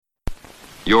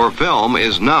Your film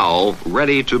is now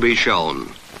ready to be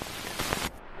shown.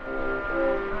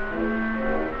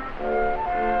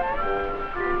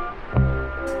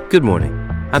 Good morning.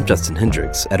 I'm Justin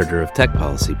Hendricks, editor of Tech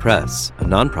Policy Press, a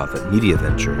nonprofit media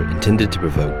venture intended to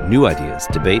provoke new ideas,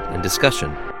 debate, and discussion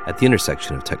at the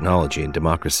intersection of technology and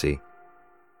democracy.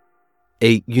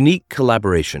 A unique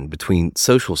collaboration between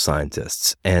social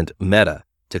scientists and Meta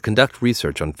to conduct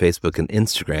research on Facebook and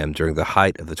Instagram during the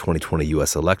height of the 2020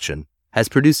 U.S. election has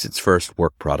produced its first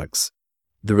work products.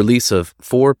 The release of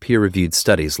 4 peer-reviewed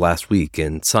studies last week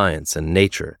in Science and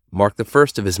Nature marked the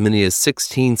first of as many as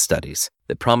 16 studies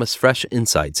that promise fresh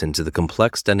insights into the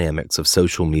complex dynamics of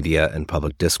social media and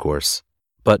public discourse.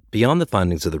 But beyond the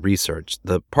findings of the research,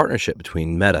 the partnership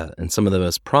between Meta and some of the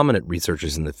most prominent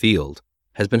researchers in the field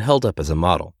has been held up as a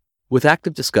model, with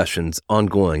active discussions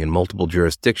ongoing in multiple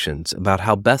jurisdictions about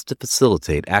how best to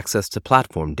facilitate access to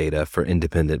platform data for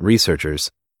independent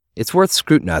researchers. It's worth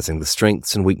scrutinizing the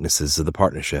strengths and weaknesses of the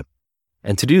partnership.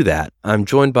 And to do that, I'm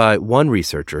joined by one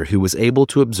researcher who was able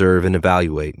to observe and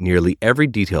evaluate nearly every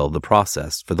detail of the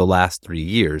process for the last 3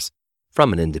 years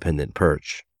from an independent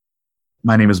perch.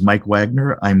 My name is Mike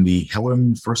Wagner. I'm the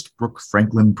Helen Furstbrook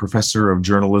Franklin Professor of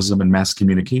Journalism and Mass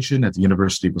Communication at the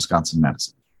University of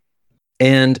Wisconsin-Madison.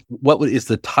 And what is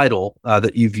the title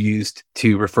that you've used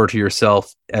to refer to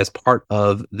yourself as part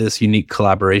of this unique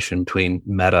collaboration between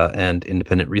Meta and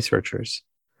independent researchers?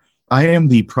 I am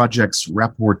the project's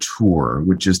rapporteur,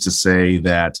 which is to say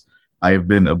that I have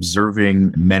been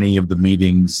observing many of the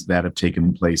meetings that have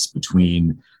taken place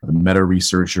between the Meta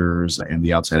researchers and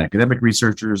the outside academic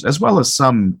researchers, as well as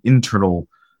some internal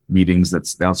meetings that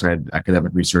the outside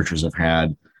academic researchers have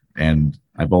had. And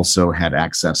I've also had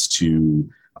access to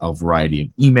a variety of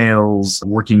emails,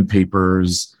 working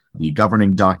papers, the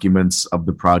governing documents of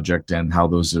the project and how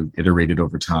those have iterated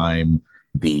over time,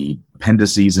 the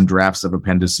appendices and drafts of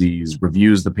appendices,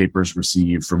 reviews the papers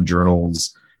received from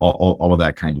journals, all of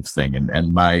that kind of thing. And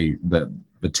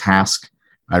the task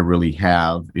I really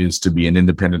have is to be an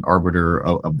independent arbiter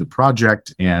of the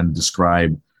project and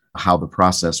describe how the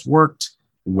process worked,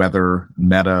 whether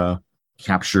Meta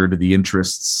captured the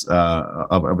interests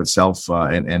of itself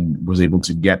and was able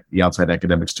to get the outside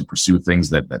academics to pursue things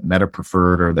that Meta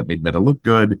preferred or that made Meta look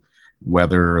good,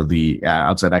 whether the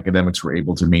outside academics were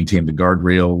able to maintain the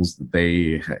guardrails that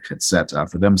they had set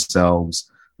for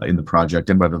themselves in the project,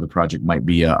 and whether the project might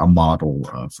be a model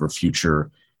for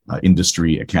future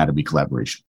industry academy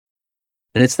collaboration.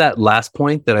 And it's that last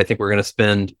point that I think we're going to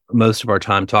spend most of our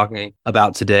time talking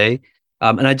about today.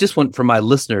 And I just want for my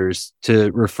listeners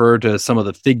to refer to some of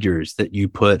the figures that you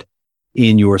put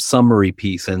in your summary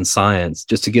piece in Science,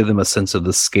 just to give them a sense of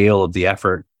the scale of the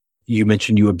effort. You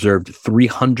mentioned you observed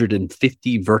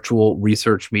 350 virtual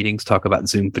research meetings, talk about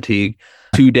Zoom fatigue,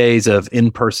 2 days of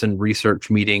in-person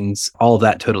research meetings, all of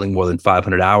that totaling more than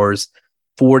 500 hours,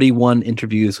 41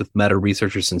 interviews with Meta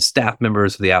researchers and staff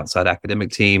members of the outside academic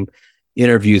team,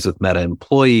 interviews with Meta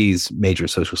employees, major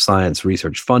social science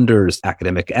research funders,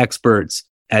 academic experts.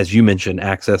 As you mentioned,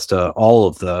 access to all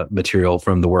of the material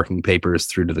from the working papers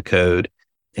through to the code,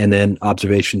 and then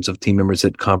observations of team members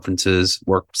at conferences,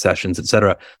 work sessions,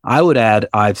 etc. I would add,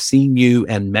 I've seen you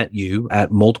and met you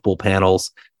at multiple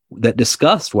panels that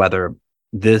discussed whether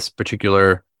this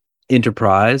particular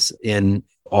enterprise in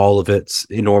all of its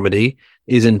enormity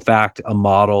is in fact a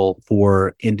model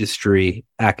for industry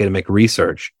academic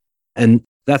research. And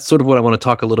that's sort of what I want to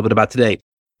talk a little bit about today.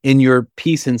 In your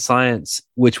piece in Science,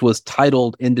 which was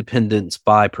titled Independence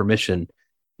by Permission,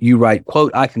 you write,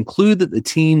 quote, "I conclude that the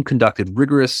team conducted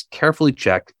rigorous, carefully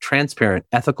checked, transparent,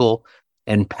 ethical,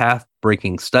 and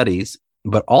path-breaking studies,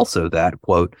 but also that,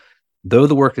 quote, though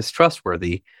the work is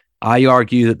trustworthy, I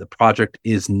argue that the project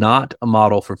is not a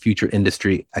model for future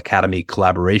industry academy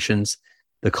collaborations.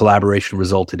 The collaboration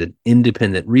resulted in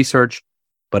independent research,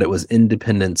 but it was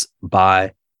independence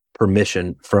by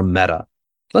permission from Meta."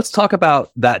 Let's talk about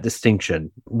that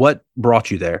distinction. What brought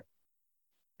you there?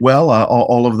 Well,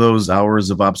 all of those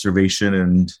hours of observation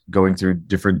and going through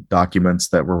different documents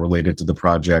that were related to the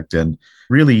project. And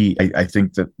really, I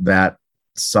think that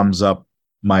sums up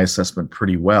my assessment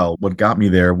pretty well. What got me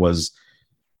there was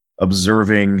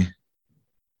observing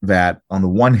that, on the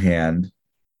one hand,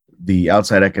 the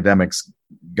outside academics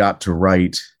got to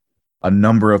write a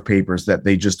number of papers that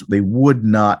they would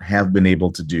not have been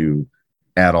able to do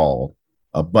at all,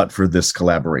 but for this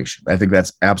collaboration. I think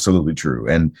that's absolutely true.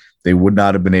 And they would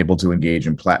not have been able to engage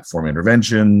in platform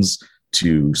interventions,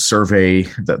 to survey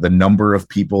the number of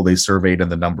people they surveyed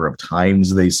and the number of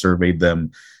times they surveyed them,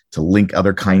 to link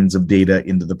other kinds of data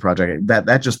into the project.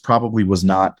 That just probably was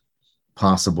not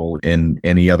possible in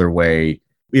any other way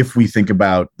if we think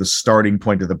about the starting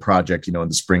point of the project, in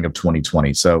the spring of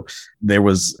 2020. So there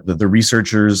was the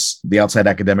researchers, the outside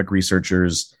academic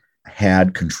researchers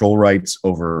had control rights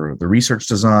over the research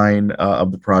design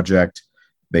of the project.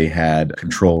 They had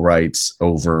control rights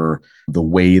over the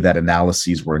way that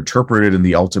analyses were interpreted and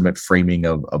the ultimate framing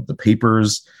of the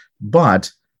papers.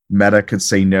 But Meta could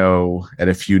say no at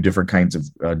a few different kinds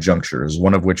of junctures,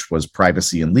 one of which was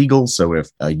privacy and legal. So if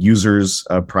a user's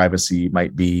privacy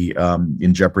might be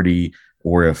in jeopardy,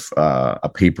 or if a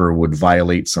paper would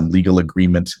violate some legal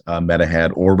agreement Meta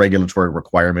had, or regulatory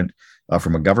requirement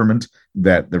from a government,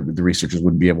 that the researchers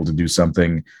wouldn't be able to do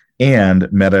something.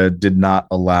 And Meta did not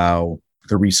allow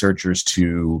the researchers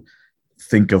to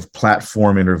think of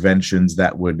platform interventions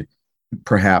that would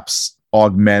perhaps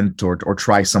augment or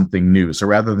try something new. So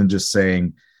rather than just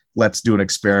saying, let's do an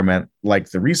experiment like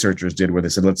the researchers did, where they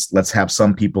said, let's have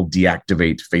some people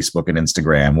deactivate Facebook and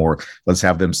Instagram, or let's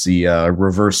have them see a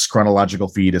reverse chronological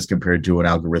feed as compared to an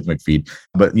algorithmic feed.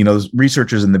 But,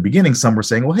 researchers in the beginning, some were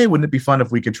saying, well, hey, wouldn't it be fun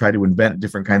if we could try to invent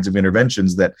different kinds of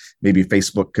interventions that maybe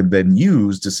Facebook could then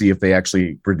use to see if they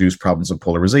actually reduce problems of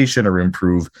polarization or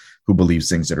improve who believes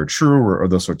things that are true, or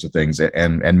those sorts of things.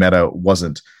 And Meta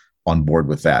wasn't on board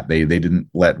with that. They didn't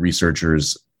let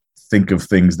researchers think of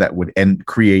things that would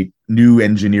create new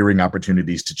engineering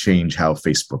opportunities to change how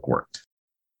Facebook worked.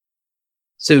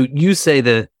 So you say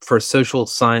that for social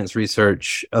science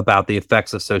research about the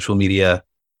effects of social media,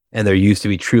 and they're used to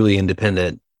be truly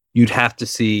independent, you'd have to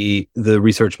see the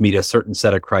research meet a certain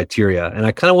set of criteria. And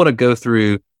I kind of want to go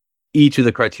through each of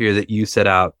the criteria that you set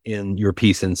out in your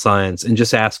piece in Science and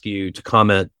just ask you to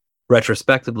comment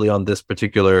retrospectively on this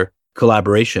particular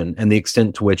collaboration and the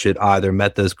extent to which it either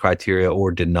met those criteria or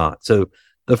did not. So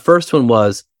the first one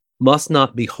was, must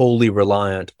not be wholly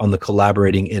reliant on the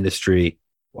collaborating industry,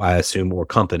 I assume, or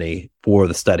company for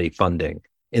the study funding.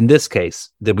 In this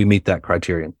case, did we meet that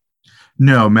criterion?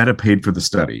 No, Meta paid for the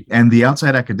study. And the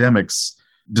outside academics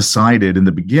decided in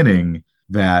the beginning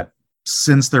that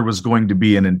since there was going to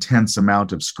be an intense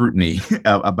amount of scrutiny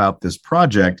about this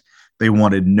project, they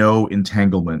wanted no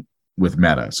entanglement with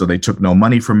Meta. So they took no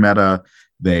money from Meta.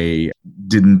 They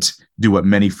didn't do what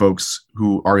many folks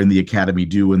who are in the academy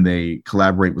do when they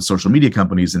collaborate with social media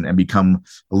companies and become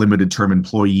a limited term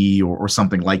employee or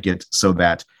something like it, so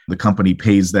that the company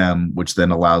pays them, which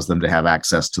then allows them to have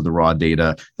access to the raw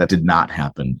data. That did not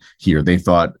happen here. They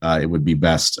thought it would be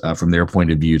best from their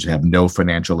point of view to have no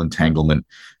financial entanglement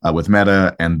with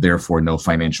Meta, and therefore no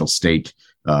financial stake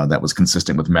that was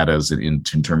consistent with Meta's in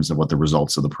terms of what the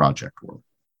results of the project were.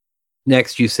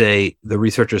 Next, you say the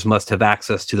researchers must have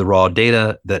access to the raw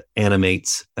data that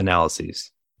animates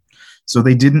analyses. So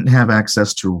they didn't have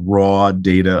access to raw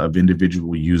data of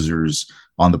individual users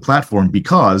on the platform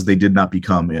because they did not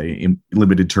become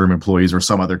limited term employees or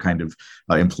some other kind of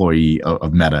employee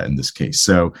of Meta in this case.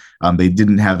 So they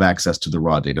didn't have access to the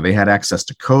raw data. They had access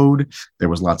to code. There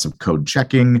was lots of code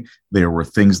checking. There were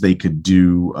things they could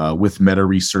do with Meta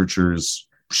researchers,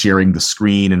 sharing the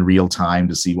screen in real time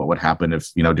to see what would happen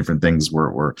if different things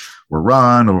were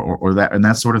run or that and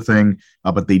that sort of thing.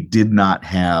 But they did not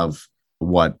have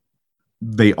what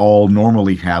they all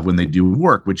normally have when they do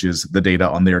work, which is the data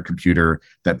on their computer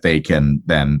that they can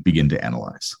then begin to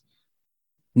analyze.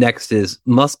 Next is,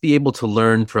 must be able to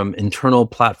learn from internal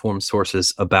platform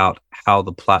sources about how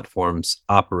the platforms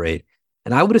operate.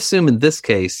 And I would assume in this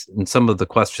case, in some of the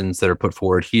questions that are put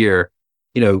forward here,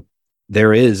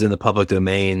 there is in the public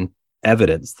domain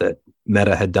evidence that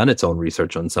Meta had done its own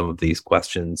research on some of these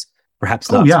questions,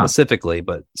 perhaps not specifically,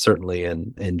 but certainly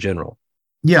in general.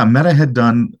 Yeah, Meta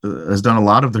does a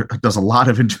lot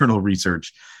of internal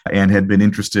research and had been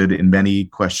interested in many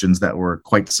questions that were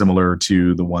quite similar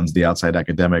to the ones the outside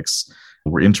academics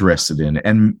were interested in.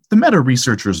 And the Meta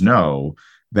researchers know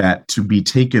that to be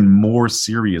taken more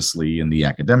seriously in the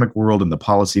academic world, in the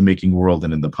policymaking world,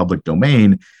 and in the public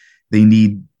domain, they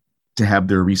need to have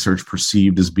their research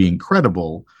perceived as being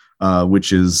credible,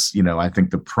 which is, I think,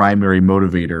 the primary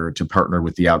motivator to partner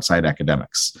with the outside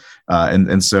academics.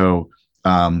 So,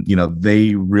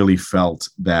 they really felt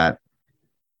that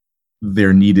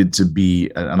there needed to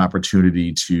be an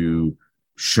opportunity to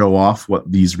show off what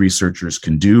these researchers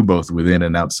can do, both within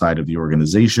and outside of the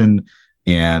organization,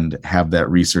 and have that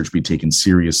research be taken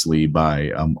seriously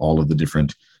by all of the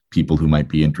different people who might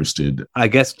be interested. I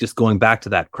guess just going back to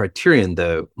that criterion,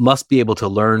 though, must be able to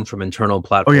learn from internal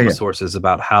platform sources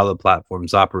about how the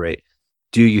platforms operate.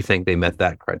 Do you think they met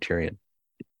that criterion?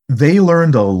 They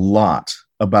learned a lot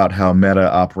about how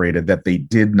Meta operated that they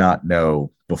did not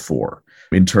know before,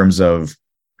 in terms of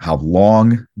how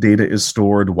long data is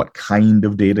stored, what kind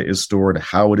of data is stored,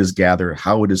 how it is gathered,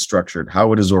 how it is structured,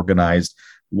 how it is organized,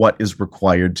 what is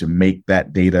required to make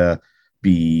that data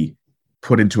be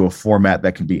put into a format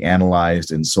that can be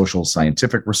analyzed in social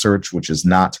scientific research, which is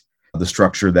not the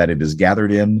structure that it is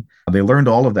gathered in. They learned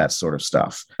all of that sort of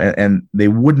stuff, and they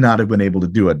would not have been able to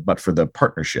do it but for the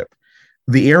partnership.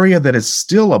 The area that is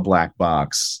still a black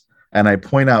box, and I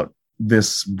point out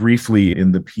this briefly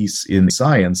in the piece in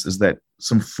Science, is that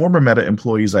some former Meta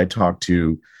employees I talked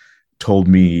to told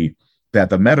me that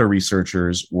the Meta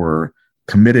researchers were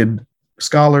committed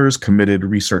scholars, committed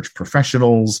research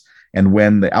professionals, and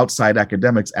when the outside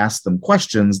academics asked them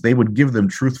questions, they would give them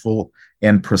truthful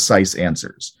and precise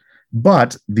answers.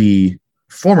 But the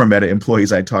former Meta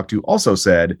employees I talked to also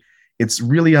said it's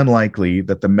really unlikely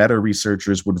that the Meta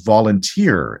researchers would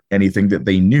volunteer anything that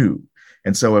they knew.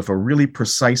 And so if a really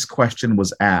precise question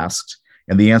was asked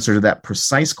and the answer to that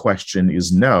precise question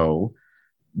is no,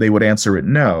 they would answer it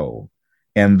no.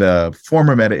 And the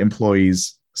former Meta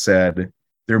employees said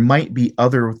there might be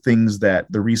other things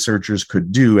that the researchers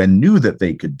could do and knew that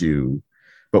they could do,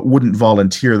 but wouldn't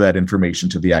volunteer that information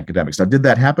to the academics. Now, did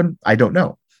that happen? I don't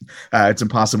know. It's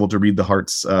impossible to read the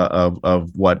hearts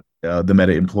of what the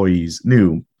Meta employees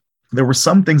knew. There were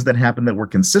some things that happened that were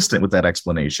consistent with that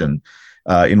explanation.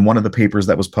 In one of the papers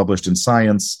that was published in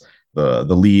Science, the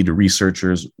lead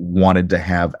researchers wanted to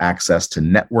have access to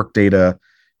network data.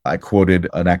 I quoted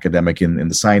an academic in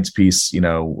the Science piece,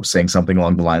 saying something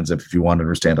along the lines of, if you want to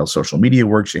understand how social media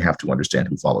works, you have to understand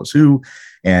who follows who.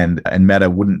 And Meta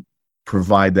wouldn't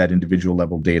provide that individual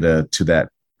level data to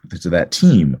that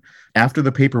team. After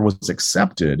the paper was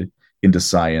accepted into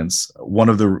Science, one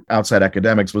of the outside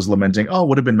academics was lamenting, it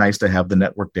would have been nice to have the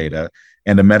network data.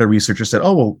 And a Meta researcher said,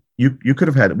 we could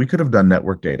have done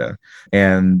network data.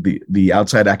 And the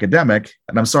outside academic,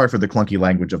 and I'm sorry for the clunky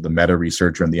language of the Meta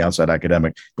researcher and the outside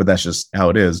academic, but that's just how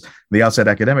it is. The outside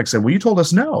academic said, well, you told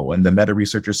us no. And the Meta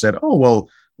researcher said,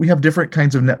 we have different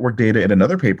kinds of network data in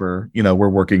another paper, we're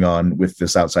working on with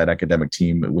this outside academic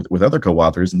team with other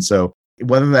co-authors. And so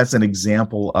whether that's an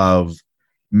example of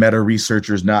Meta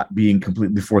researchers not being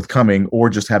completely forthcoming or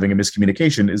just having a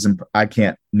miscommunication, I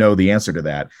can't know the answer to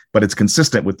that, but it's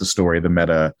consistent with the story the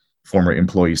Meta former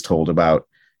employees told about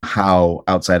how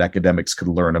outside academics could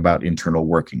learn about internal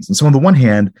workings. And so on the one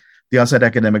hand, the outside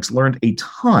academics learned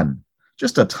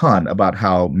just a ton about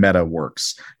how Meta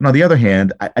works. And on the other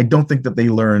hand, I don't think that they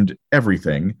learned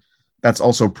everything. That's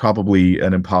also probably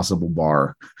an impossible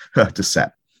bar to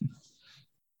set.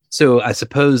 So I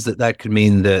suppose that could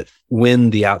mean that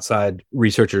when the outside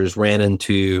researchers ran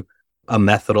into a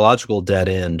methodological dead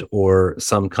end or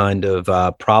some kind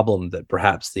of problem that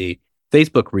perhaps the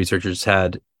Facebook researchers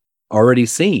had already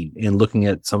seen in looking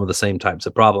at some of the same types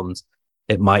of problems,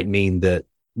 it might mean that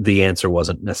the answer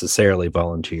wasn't necessarily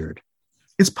volunteered.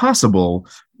 It's possible.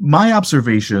 My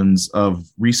observations of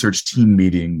research team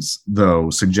meetings,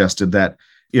 though, suggested that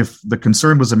if the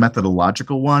concern was a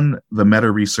methodological one, the Meta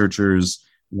researchers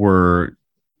were,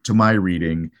 to my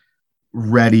reading,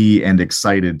 ready and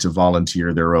excited to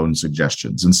volunteer their own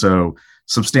suggestions. And so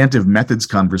substantive methods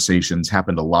conversations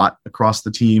happened a lot across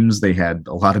the teams. They had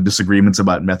a lot of disagreements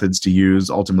about methods to use.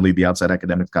 Ultimately, the outside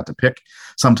academics got to pick.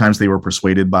 Sometimes they were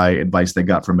persuaded by advice they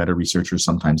got from Meta researchers,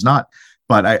 sometimes not.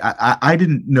 But I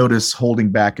didn't notice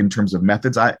holding back in terms of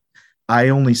methods. I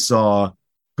only saw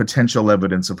potential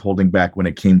evidence of holding back when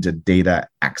it came to data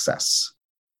access.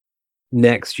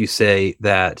 Next, you say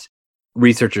that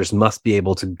researchers must be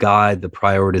able to guide the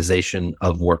prioritization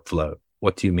of workflow.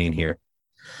 What do you mean here?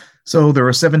 So there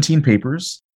are 17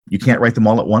 papers. You can't write them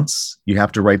all at once. You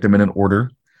have to write them in an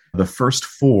order. The first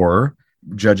 4,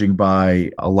 judging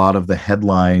by a lot of the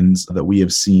headlines that we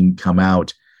have seen come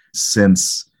out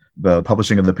since the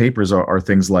publishing of the papers, are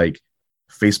things like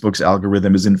Facebook's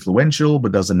algorithm is influential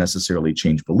but doesn't necessarily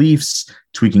change beliefs.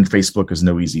 Tweaking Facebook is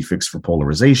no easy fix for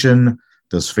polarization.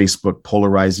 Does Facebook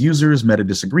polarize users? Meta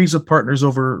disagrees with partners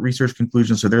over research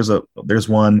conclusions. So there's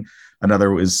one.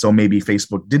 Another is, so maybe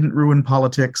Facebook didn't ruin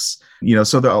politics.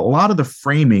 So a lot of the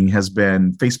framing has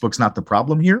been Facebook's not the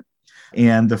problem here.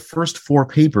 And the first 4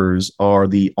 papers are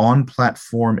the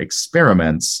on-platform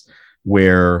experiments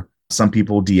where some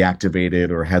people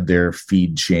deactivated or had their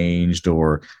feed changed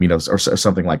or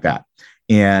something like that.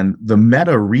 And the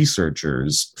Meta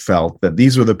researchers felt that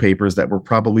these were the papers that were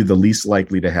probably the least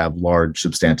likely to have large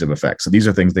substantive effects. So these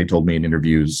are things they told me in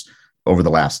interviews over the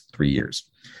last 3 years.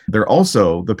 They're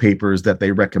also the papers that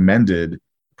they recommended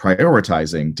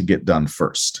prioritizing to get done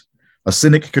first. A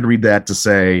cynic could read that to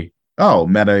say,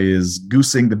 Meta is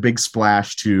goosing the big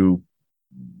splash to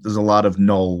there's a lot of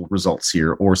null results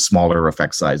here, or smaller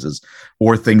effect sizes,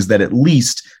 or things that at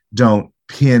least don't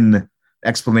pin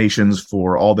explanations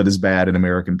for all that is bad in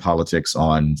American politics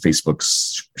on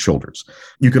Facebook's shoulders.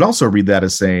 You could also read that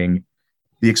as saying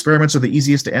the experiments are the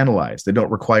easiest to analyze. They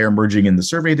don't require merging in the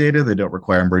survey data. They don't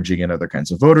require merging in other kinds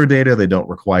of voter data. They don't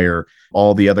require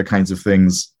all the other kinds of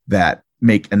things that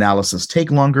make analysis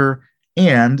take longer.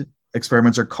 And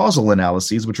experiments are causal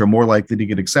analyses, which are more likely to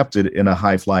get accepted in a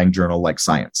high-flying journal like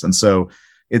Science. And so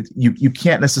you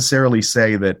can't necessarily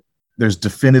say that there's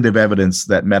definitive evidence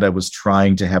that Meta was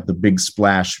trying to have the big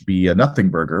splash be a nothing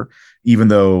burger, even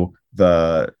though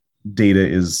the data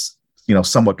is,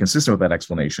 somewhat consistent with that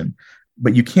explanation.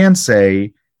 But you can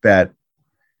say that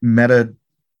Meta,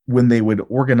 when they would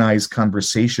organize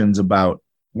conversations about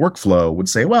workflow, would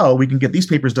say, well, we can get these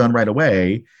papers done right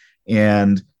away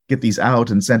and get these out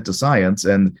and sent to Science,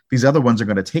 and these other ones are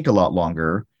going to take a lot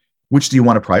longer. Which do you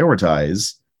want to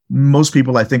prioritize? Most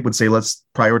people, I think, would say, let's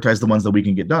prioritize the ones that we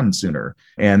can get done sooner.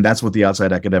 And that's what the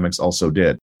outside academics also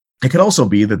did. It could also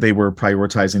be that they were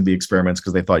prioritizing the experiments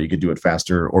because they thought you could do it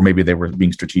faster, or maybe they were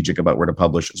being strategic about where to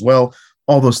publish as well.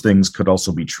 All those things could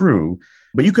also be true,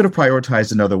 but you could have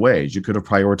prioritized in other ways. You could have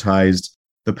prioritized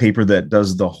the paper that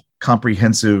does the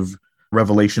comprehensive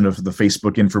revelation of the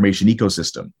Facebook information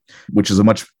ecosystem, which is a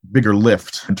much bigger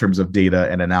lift in terms of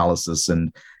data and analysis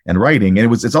and writing.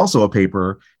 And it's also a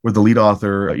paper where the lead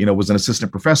author, was an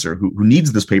assistant professor who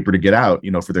needs this paper to get out,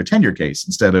 for their tenure case,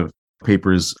 instead of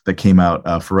papers that came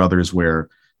out for others where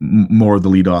more of the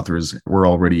lead authors were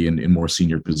already in more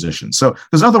senior positions. So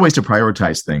there's other ways to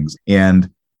prioritize things. And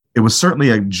it was certainly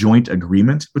a joint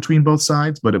agreement between both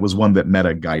sides, but it was one that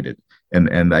Meta guided.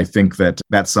 And I think that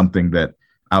that's something that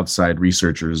outside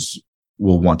researchers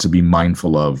will want to be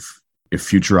mindful of if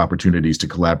future opportunities to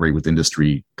collaborate with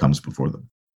industry comes before them.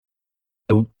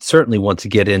 I certainly want to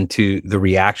get into the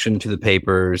reaction to the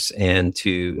papers and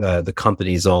to the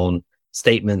company's own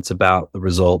statements about the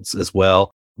results as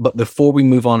well. But before we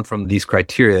move on from these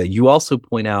criteria, you also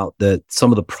point out that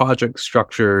some of the project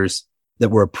structures that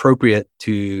were appropriate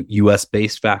to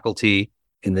US-based faculty,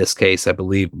 in this case, I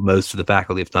believe most of the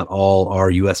faculty, if not all, are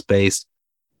US-based,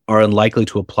 are unlikely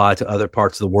to apply to other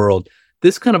parts of the world.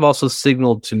 This kind of also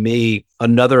signaled to me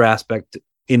another aspect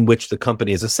in which the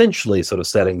company is essentially sort of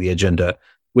setting the agenda,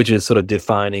 which is sort of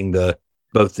defining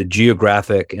both the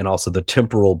geographic and also the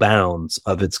temporal bounds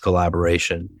of its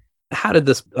collaboration. How did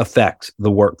this affect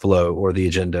the workflow or the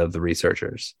agenda of the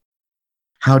researchers?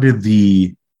 How did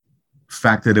the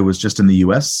fact that it was just in the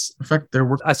US affect their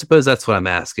work? I suppose that's what I'm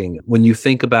asking. When you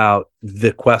think about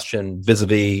the question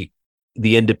vis-a-vis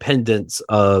the independence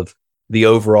of the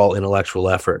overall intellectual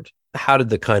effort, how did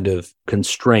the kind of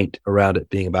constraint around it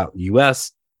being about the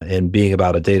US and being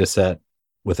about a data set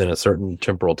within a certain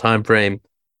temporal time frame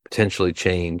potentially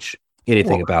change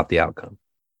anything about the outcome?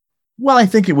 Well, I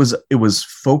think it was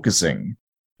focusing.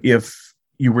 If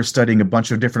you were studying a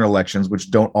bunch of different elections, which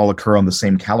don't all occur on the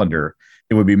same calendar,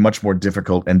 it would be much more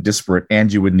difficult and disparate,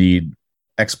 and you would need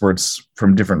experts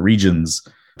from different regions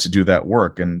to do that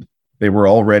work. And they were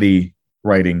already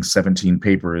writing 17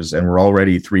 papers and we're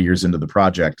already 3 years into the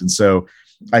project. And so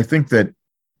I think that,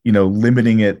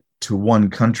 limiting it to one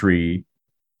country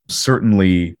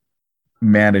certainly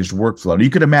managed workflow.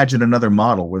 You could imagine another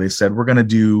model where they said, we're going to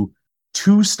do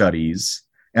 2 studies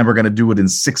and we're going to do it in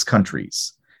 6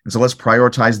 countries. And so let's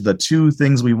prioritize the 2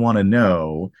 things we want to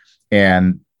know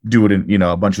and do it in,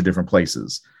 a bunch of different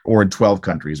places or in 12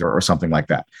 countries or something like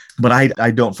that. But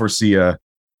I don't foresee a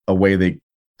way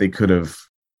they could have,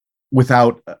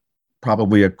 without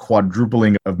probably a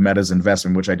quadrupling of Meta's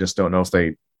investment, which I just don't know if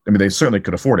they certainly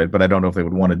could afford it, but I don't know if they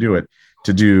would want to do it,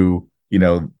 to do,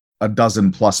 a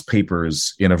dozen plus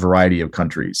papers in a variety of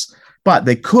countries. But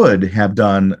they could have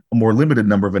done a more limited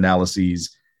number of analyses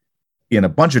in a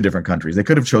bunch of different countries. They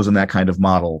could have chosen that kind of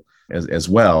model as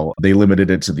well. They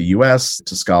limited it to the US,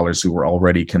 to scholars who were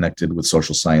already connected with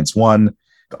Social Science 1.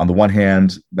 On the one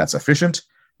hand, that's efficient.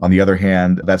 On the other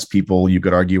hand, that's people you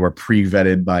could argue are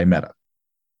pre-vetted by Meta.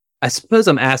 I suppose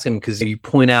I'm asking because you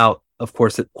point out, of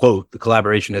course, that, quote, the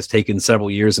collaboration has taken several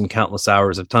years and countless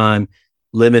hours of time,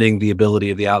 limiting the ability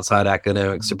of the outside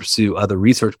academics to pursue other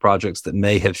research projects that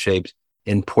may have shaped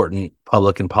important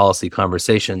public and policy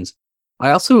conversations.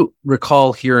 I also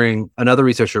recall hearing another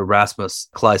researcher, Rasmus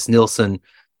Kleis-Nielsen,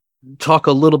 talk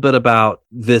a little bit about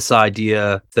this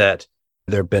idea that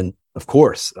there have been, of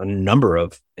course, a number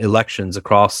of elections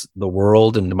across the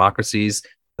world and democracies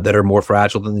that are more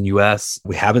fragile than the US.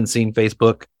 We haven't seen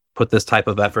Facebook put this type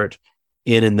of effort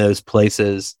in those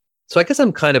places. So I guess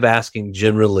I'm kind of asking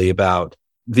generally about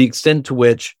the extent to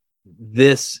which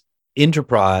this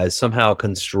enterprise somehow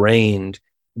constrained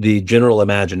the general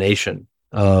imagination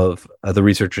of the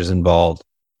researchers involved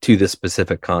to this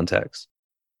specific context.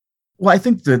 Well, I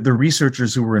think the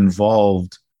researchers who were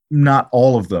involved, not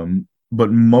all of them,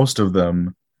 but most of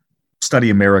them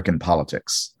study American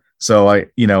politics. So I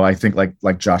think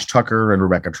like Josh Tucker and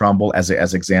Rebecca Tromble as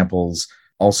examples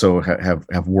also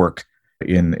have work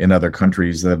in other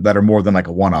countries that are more than like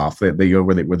a one-off. They go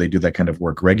where they do that kind of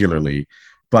work regularly.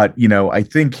 But I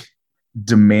think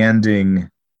demanding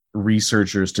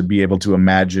researchers to be able to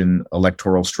imagine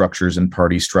electoral structures and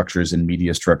party structures and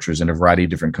media structures in a variety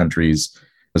of different countries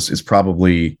is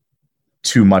probably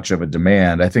too much of a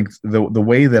demand. I think the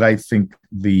way that I think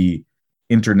the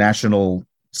international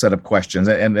set of questions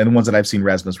and the ones that I've seen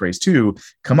Rasmus raise too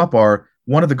come up are,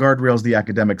 one of the guardrails the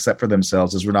academics set for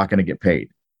themselves is we're not going to get paid.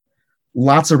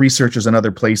 Lots of researchers in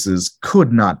other places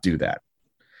could not do that.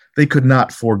 They could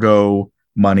not forego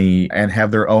money and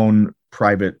have their own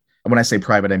private, when I say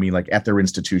private, I mean like at their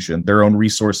institution, their own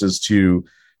resources to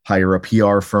hire a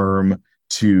PR firm,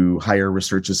 to hire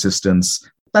research assistants.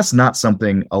 That's not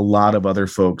something a lot of other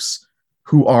folks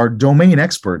who are domain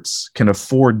experts can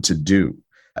afford to do.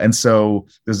 And so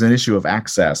there's an issue of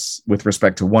access with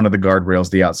respect to one of the guardrails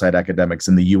the outside academics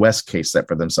in the US case set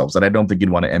for themselves that I don't think you'd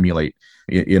want to emulate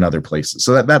in other places.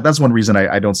 So that's one reason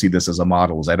I don't see this as a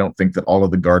model, is I don't think that all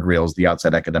of the guardrails the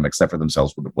outside academics set for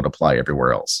themselves would apply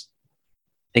everywhere else.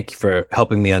 Thank you for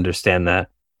helping me understand that.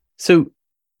 So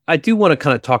I do want to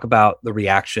kind of talk about the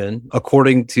reaction.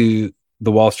 According to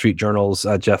the Wall Street Journal's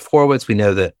Jeff Horowitz, we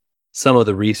know that some of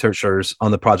the researchers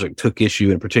on the project took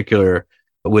issue in particular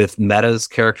with Meta's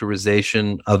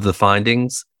characterization of the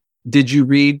findings. Did you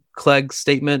read Clegg's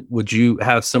statement? Would you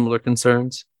have similar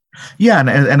concerns? Yeah,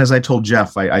 and as I told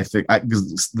Jeff, I think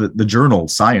the journal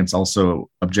Science also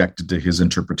objected to his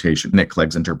interpretation, Nick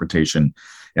Clegg's interpretation,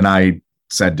 and I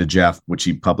said to Jeff, which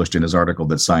he published in his article,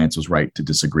 that Science was right to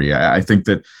disagree. I think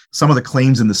that some of the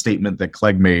claims in the statement that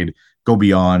Clegg made go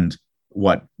beyond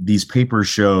what these papers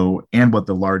show and what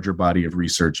the larger body of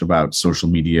research about social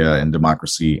media and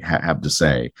democracy have to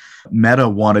say. Meta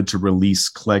wanted to release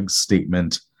Clegg's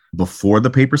statement before the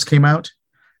papers came out,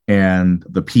 and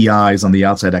the PIs on the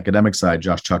outside academic side,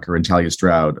 Josh Tucker and Talia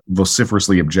Stroud,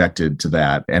 vociferously objected to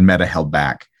that, and Meta held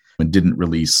back and didn't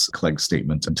release Clegg's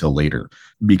statement until later.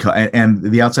 And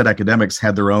the outside academics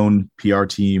had their own PR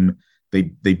team. They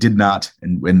did not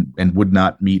and would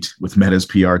not meet with Meta's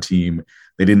PR team.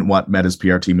 They didn't want Meta's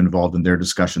PR team involved in their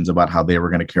discussions about how they were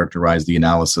going to characterize the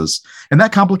analysis. And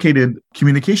that complicated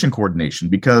communication coordination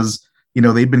because,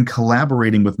 they'd been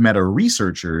collaborating with Meta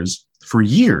researchers for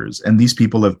years. And these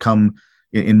people have come,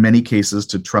 in many cases,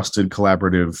 to trusted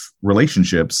collaborative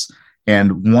relationships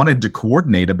and wanted to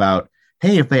coordinate about,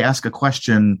 hey, if they ask a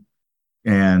question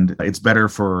and it's better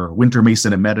for Winter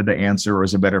Mason at Meta to answer, or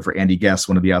is it better for Andy Guess,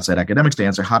 one of the outside academics, to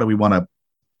answer? How do we want to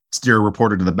steer a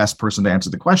reporter to the best person to answer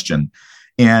the question?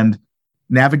 And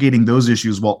navigating those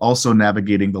issues while also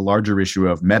navigating the larger issue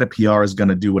of Meta PR is going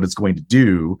to do what it's going to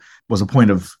do was a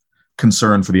point of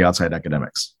concern for the outside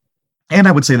academics. And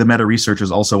I would say the Meta researchers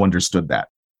also understood that.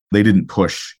 They didn't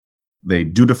push. They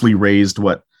dutifully raised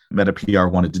what Meta PR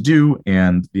wanted to do,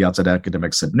 and the outside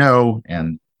academics said no,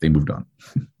 and they moved on.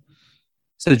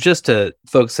 So just to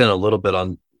focus in a little bit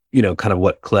on, kind of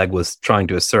what Clegg was trying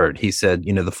to assert, he said,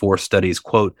 the four studies,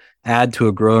 quote, add to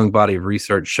a growing body of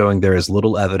research showing there is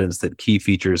little evidence that key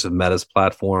features of Meta's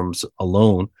platforms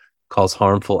alone cause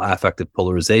harmful affective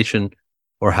polarization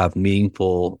or have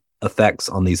meaningful effects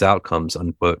on these outcomes,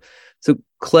 unquote. So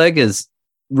Clegg has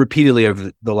repeatedly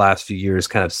over the last few years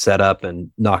kind of set up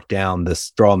and knocked down this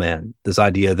straw man, this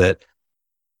idea that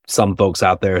some folks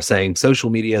out there are saying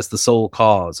social media is the sole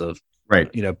cause of,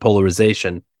 right,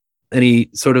 polarization. And he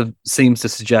sort of seems to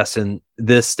suggest in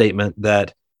this statement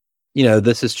that,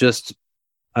 this is just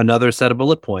another set of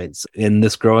bullet points in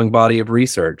this growing body of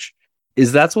research.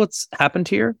 Is that what's happened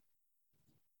here?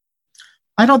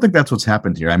 I don't think that's what's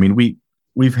happened here. I mean,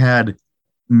 we've had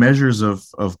measures of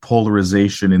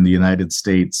polarization in the United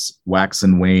States wax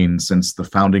and wane since the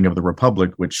founding of the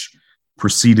Republic, which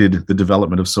preceded the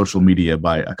development of social media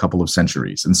by a couple of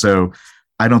centuries. And so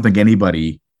I don't think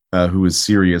anybody who is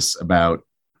serious about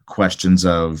questions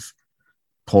of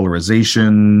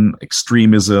polarization,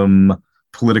 extremism,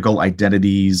 political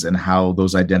identities, and how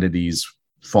those identities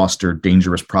foster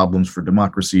dangerous problems for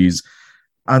democracies.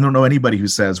 I don't know anybody who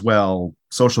says, well,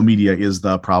 social media is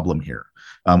the problem here,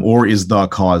 or is the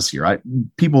cause here.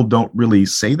 People don't really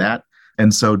say that.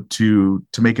 And so to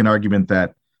make an argument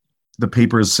that the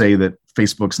papers say that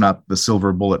Facebook's not the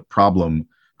silver bullet problem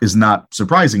is not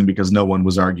surprising because no one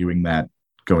was arguing that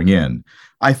going in.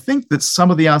 I think that some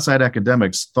of the outside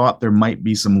academics thought there might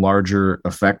be some larger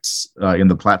effects in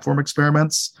the platform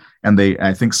experiments. And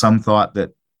I think some thought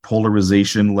that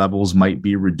polarization levels might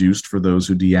be reduced for those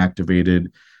who deactivated,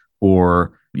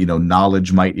 or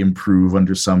knowledge might improve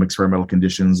under some experimental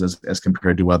conditions as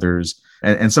compared to others.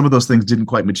 And some of those things didn't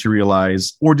quite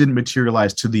materialize, or didn't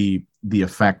materialize to the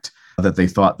effect that they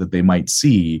thought that they might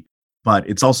see. But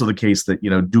it's also the case that,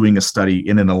 doing a study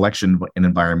in an election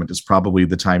environment is probably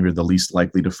the time you're the least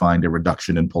likely to find a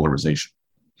reduction in polarization.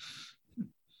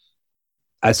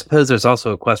 I suppose there's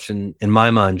also a question in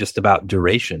my mind just about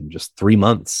duration. Just 3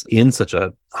 months in such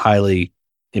a highly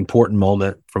important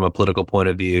moment from a political point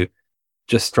of view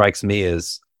just strikes me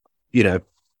as,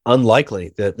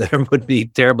 unlikely that there would be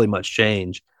terribly much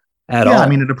change at all. Yeah, I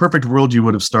mean, in a perfect world, you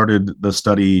would have started the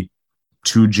study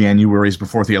 2 Januaries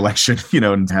before the election,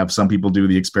 and have some people do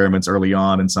the experiments early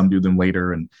on and some do them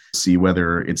later, and see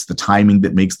whether it's the timing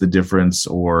that makes the difference,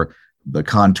 or the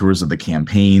contours of the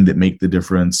campaign that make the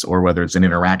difference, or whether it's an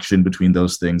interaction between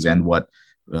those things and what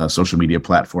social media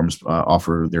platforms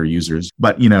offer their users.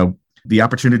 But, the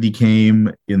opportunity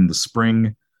came in the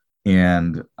spring,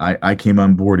 and I came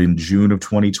on board in June of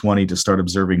 2020 to start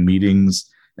observing meetings.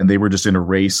 And they were just in a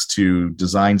race to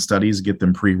design studies, get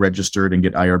them pre-registered, and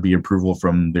get IRB approval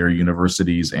from their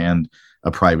universities and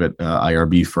a private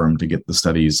IRB firm to get the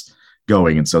studies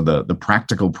going. And so the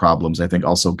practical problems, I think,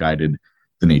 also guided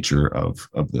the nature of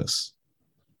this.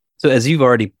 So as you've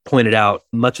already pointed out,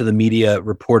 much of the media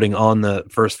reporting on the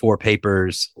first 4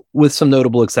 papers, with some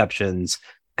notable exceptions,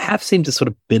 have seemed to sort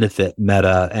of benefit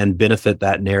Meta and benefit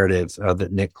that narrative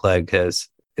that Nick Clegg has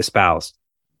espoused.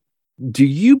 Do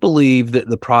you believe that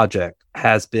the project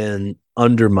has been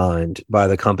undermined by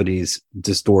the company's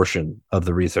distortion of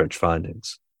the research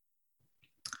findings?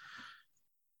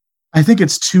 I think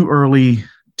it's too early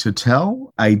to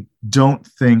tell. I don't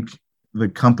think the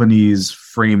company's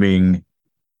framing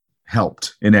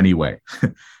helped in any way.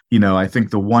 I think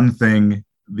the one thing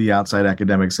the outside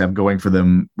academics have going for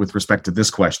them with respect to this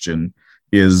question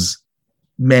is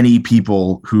many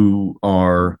people who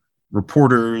are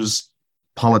reporters,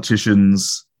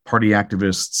 politicians, party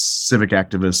activists, civic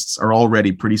activists are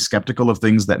already pretty skeptical of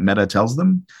things that Meta tells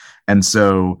them. And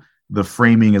so the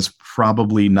framing is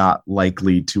probably not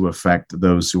likely to affect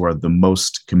those who are the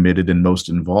most committed and most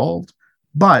involved.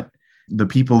 But the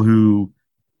people who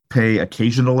pay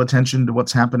occasional attention to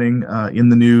what's happening in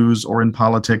the news or in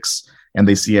politics, and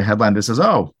they see a headline that says,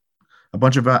 oh, a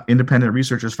bunch of independent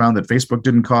researchers found that Facebook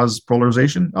didn't cause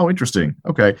polarization. Oh, interesting.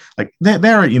 Okay. Like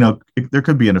there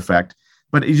could be an effect.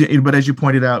 But as you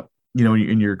pointed out,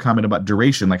 in your comment about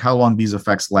duration, like how long these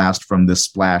effects last from this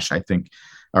splash, I think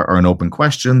are an open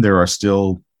question. There are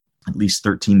still at least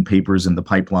 13 papers in the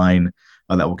pipeline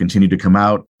that will continue to come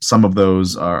out. Some of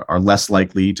those are less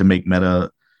likely to make Meta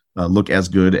look as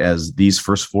good as these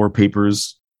first 4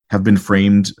 papers have been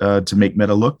framed to make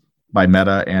Meta look by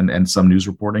Meta and some news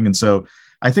reporting. And so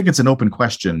I think it's an open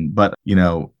question, but,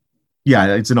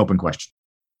 it's an open question.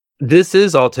 This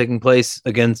is all taking place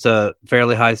against a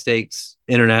fairly high stakes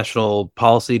international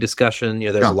policy discussion.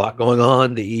 There's a lot going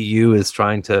on. The EU is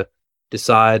trying to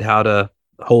decide how to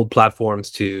hold platforms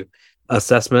to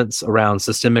assessments around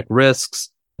systemic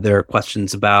risks. There are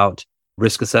questions about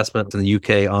risk assessments in the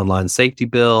UK online safety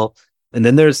bill. And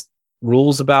then there's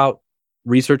rules about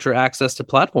researcher access to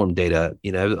platform data,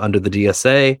 under the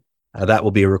DSA. That will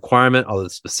be a requirement, although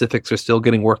the specifics are still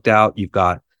getting worked out. You've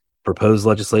got proposed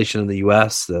legislation in the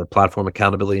US, the Platform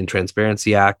Accountability and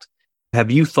Transparency Act. Have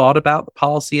you thought about the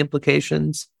policy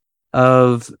implications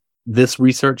of this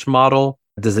research model?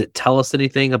 Does it tell us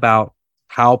anything about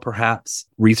how perhaps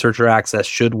researcher access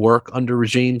should work under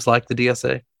regimes like the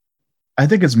DSA? I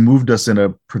think it's moved us in a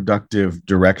productive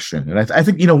direction. And I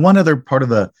think, one other part of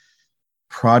the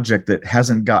project that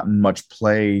hasn't gotten much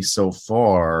play so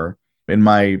far, in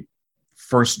my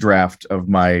first draft of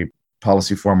my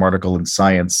policy forum article in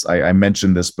Science, I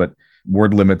mentioned this, but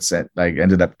word limits, I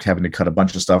ended up having to cut a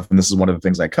bunch of stuff. And this is one of the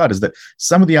things I cut, is that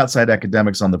some of the outside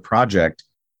academics on the project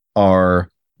are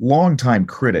longtime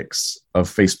critics of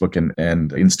Facebook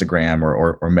and Instagram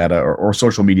or Meta or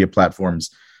social media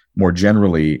platforms more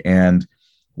generally. And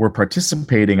we're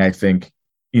participating, I think,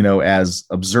 as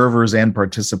observers and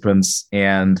participants,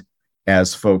 and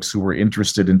as folks who were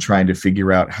interested in trying to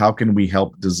figure out how can we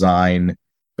help design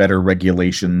better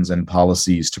regulations and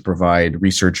policies to provide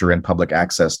researcher and public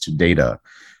access to data.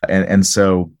 And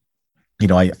so,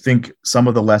 I think some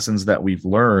of the lessons that we've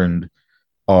learned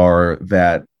are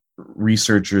that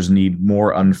researchers need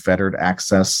more unfettered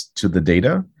access to the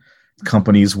data.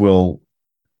 Companies will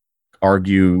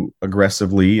argue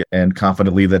aggressively and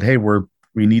confidently that, hey,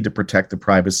 we need to protect the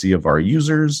privacy of our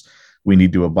users. We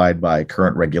need to abide by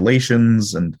current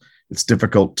regulations. And it's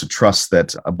difficult to trust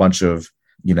that a bunch of,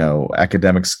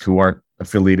 academics who aren't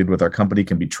affiliated with our company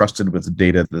can be trusted with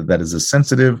data that is as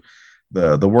sensitive.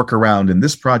 The workaround in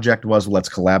this project was, let's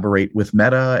collaborate with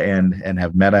Meta and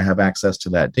have Meta have access to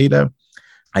that data.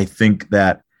 I think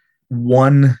that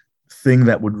one thing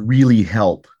that would really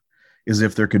help is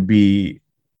if there could be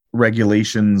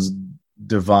regulations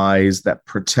devised that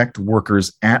protect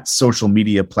workers at social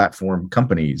media platform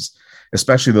companies,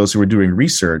 especially those who are doing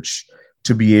research,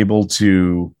 to be able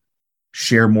to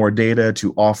share more data,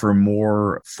 to offer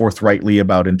more forthrightly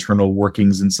about internal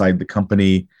workings inside the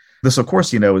company. This, of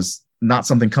course, is not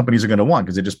something companies are going to want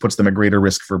because it just puts them at greater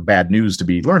risk for bad news to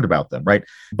be learned about them, right?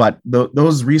 But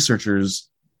those researchers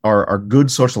are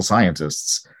good social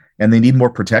scientists, and they need more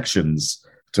protections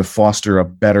to foster a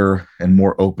better and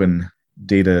more open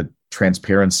data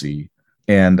transparency.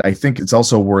 And I think it's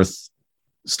also worth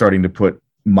starting to put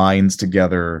minds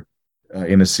together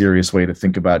in a serious way to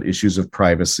think about issues of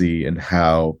privacy and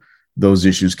how those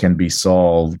issues can be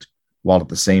solved while at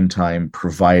the same time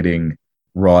providing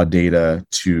raw data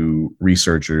to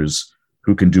researchers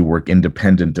who can do work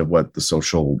independent of what the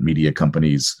social media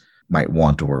companies might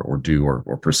want or do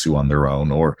or pursue on their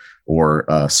own or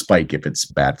spike if it's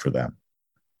bad for them.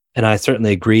 And I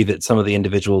certainly agree that some of the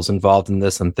individuals involved in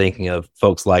this, I'm thinking of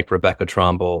folks like Rebecca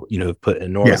Tromble, have put an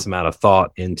enormous amount of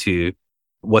thought into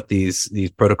what these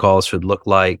protocols should look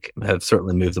like, have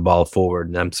certainly moved the ball forward.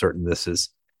 And I'm certain this has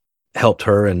helped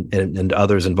her and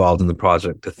others involved in the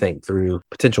project to think through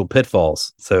potential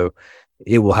pitfalls. So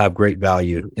it will have great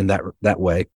value in that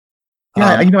way.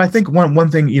 Yeah, I think one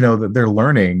thing, that they're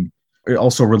learning, it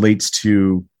also relates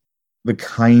to the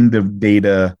kind of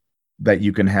data that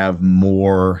you can have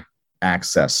more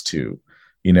access to,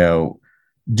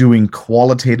 doing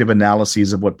qualitative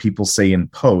analyses of what people say in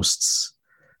posts,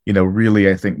 really,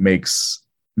 I think makes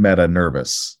Meta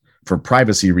nervous for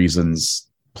privacy reasons,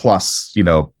 plus,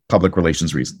 public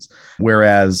relations reasons.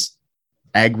 Whereas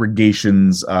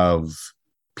aggregations of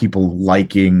people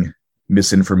liking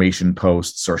misinformation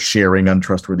posts or sharing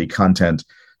untrustworthy content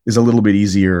is a little bit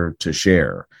easier to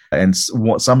share. And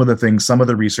some of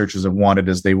the researchers have wanted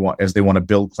as they want to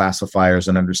build classifiers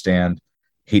and understand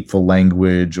hateful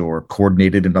language or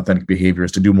coordinated and authentic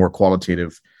behaviors, to do more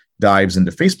qualitative dives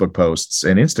into Facebook posts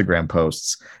and Instagram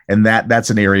posts. And that's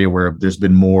an area where there's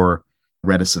been more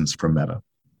reticence from Meta.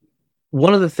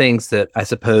 One of the things that I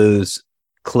suppose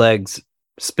Clegg's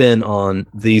spin on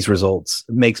these results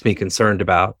makes me concerned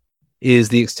about is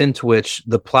the extent to which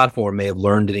the platform may have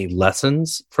learned any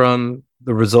lessons from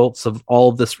the results of all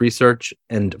of this research.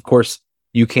 And of course,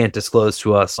 you can't disclose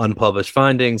to us unpublished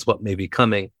findings, what may be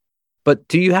coming. But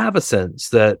do you have a sense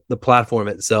that the platform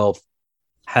itself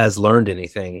has learned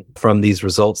anything from these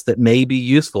results that may be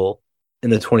useful in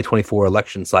the 2024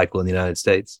 election cycle in the United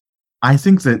States? I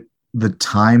think that the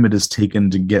time it has taken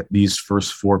to get these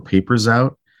first 4 papers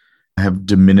out have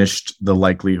diminished the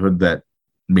likelihood that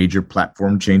major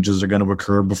platform changes are going to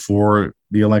occur before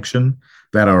the election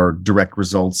that are direct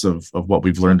results of what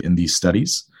we've learned in these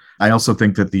studies. I also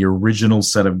think that the original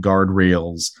set of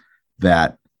guardrails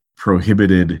that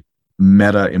prohibited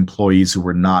Meta employees who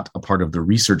were not a part of the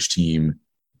research team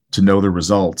to know the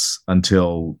results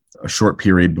until a short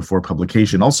period before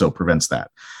publication also prevents that.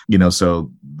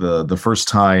 So the first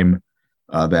time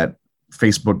that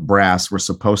Facebook brass were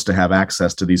supposed to have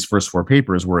access to these first 4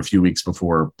 papers were a few weeks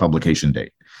before publication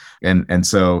date. And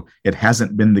so it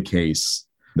hasn't been the case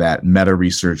that Meta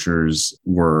researchers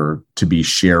were to be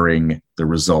sharing the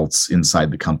results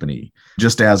inside the company.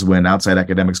 Just as when outside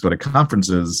academics go to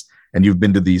conferences, and you've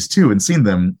been to these too and seen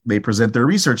them, they present their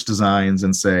research designs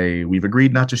and say, we've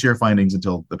agreed not to share findings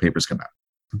until the papers come out.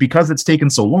 Because it's taken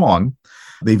so long,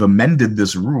 they've amended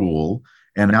this rule.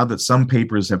 And now that some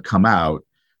papers have come out,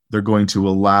 they're going to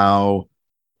allow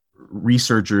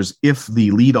researchers, if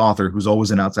the lead author, who's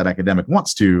always an outside academic,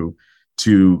 wants to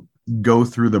go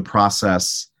through the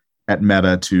process at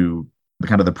Meta to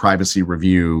kind of the privacy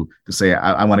review to say,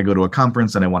 I want to go to a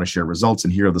conference and I want to share results,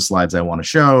 and here are the slides I want to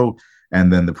show.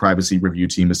 And then the privacy review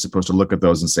team is supposed to look at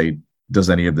those and say, does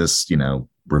any of this,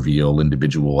 reveal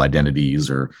individual identities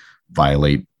or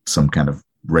violate some kind of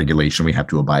regulation we have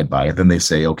to abide by? And then they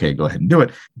say, okay, go ahead and do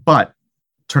it. But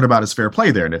turnabout is fair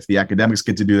play there. And if the academics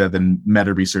get to do that, then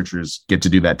Meta researchers get to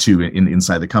do that too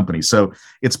inside the company. So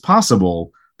it's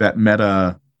possible that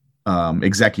Meta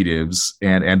executives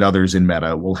and others in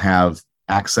Meta will have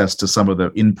access to some of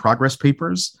the in-progress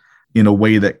papers in a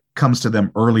way that comes to them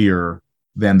earlier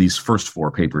than these first 4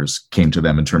 papers came to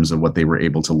them in terms of what they were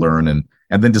able to learn and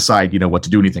then decide, what to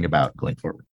do anything about going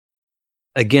forward.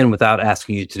 Again, without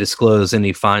asking you to disclose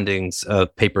any findings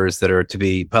of papers that are to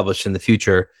be published in the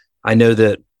future, I know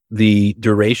that The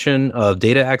duration of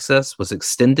data access was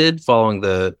extended following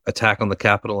the attack on the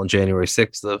Capitol on January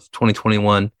 6th of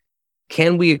 2021.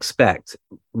 Can we expect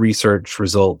research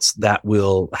results that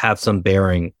will have some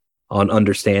bearing on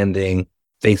understanding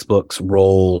Facebook's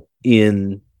role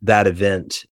in that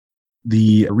event?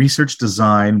 The research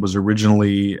design was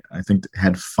originally, I think,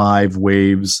 had 5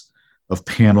 waves of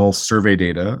panel survey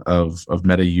data of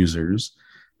Meta users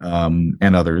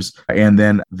and others. And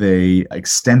then they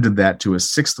extended that to a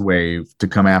 6th wave to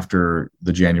come after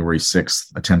the January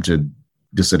 6th attempted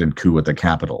dissident coup at the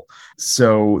Capitol.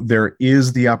 So there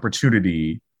is the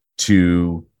opportunity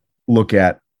to look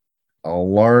at a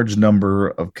large number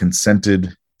of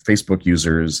consented Facebook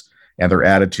users and their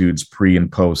attitudes pre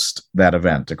and post that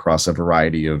event across a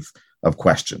variety of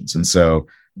questions. And so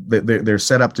they're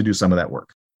set up to do some of that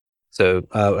work. So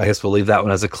I guess we'll leave that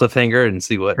one as a cliffhanger and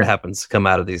see what happens to come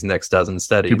out of these next dozen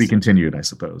studies. To be continued, I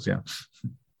suppose, yeah.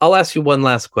 I'll ask you one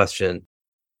last question.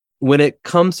 When it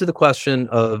comes to the question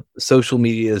of social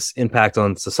media's impact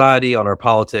on society, on our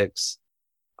politics,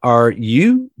 are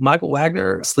you, Michael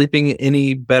Wagner, sleeping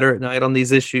any better at night on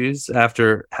these issues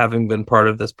after having been part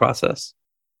of this process?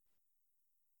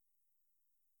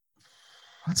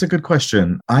 That's a good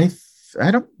question.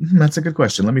 That's a good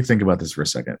question. Let me think about this for a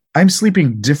second. I'm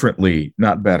sleeping differently,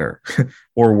 not better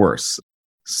or worse.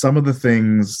 Some of the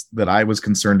things that I was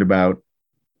concerned about,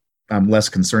 I'm less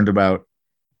concerned about.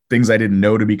 Things I didn't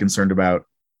know to be concerned about,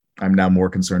 I'm now more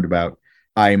concerned about.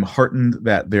 I'm heartened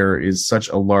that there is such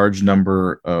a large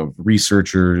number of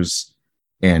researchers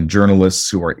and journalists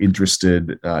who are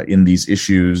interested in these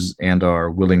issues and are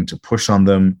willing to push on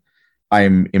them.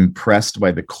 I'm impressed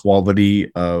by the quality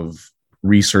of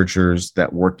researchers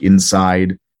that work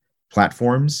inside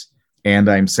platforms, and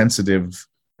I'm sensitive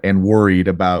and worried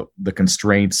about the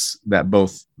constraints that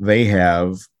both they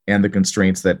have and the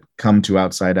constraints that come to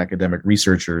outside academic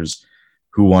researchers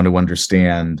who want to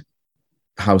understand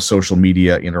how social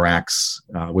media interacts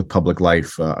with public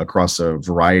life across a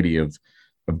variety of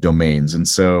domains. And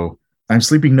so I'm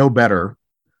sleeping no better,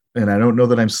 and I don't know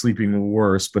that I'm sleeping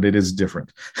worse, but it is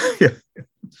different.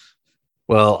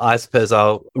 Well, I suppose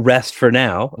I'll rest for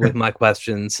now with my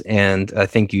questions, and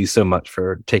thank you so much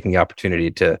for taking the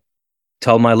opportunity to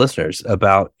tell my listeners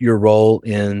about your role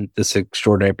in this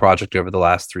extraordinary project over the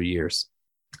last 3 years.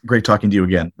 Great talking to you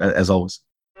again, as always.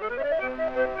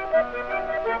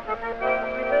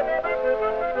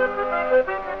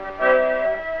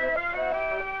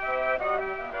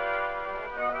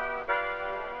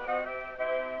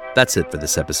 That's it for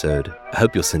this episode. I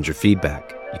hope you'll send your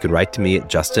feedback. You can write to me at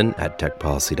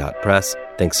justin@techpolicy.press.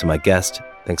 Thanks to my guest,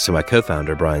 thanks to my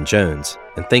co-founder, Brian Jones,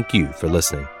 and thank you for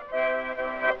listening.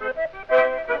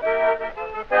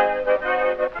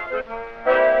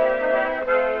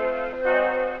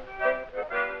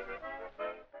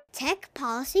 Tech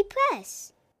Policy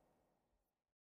Press.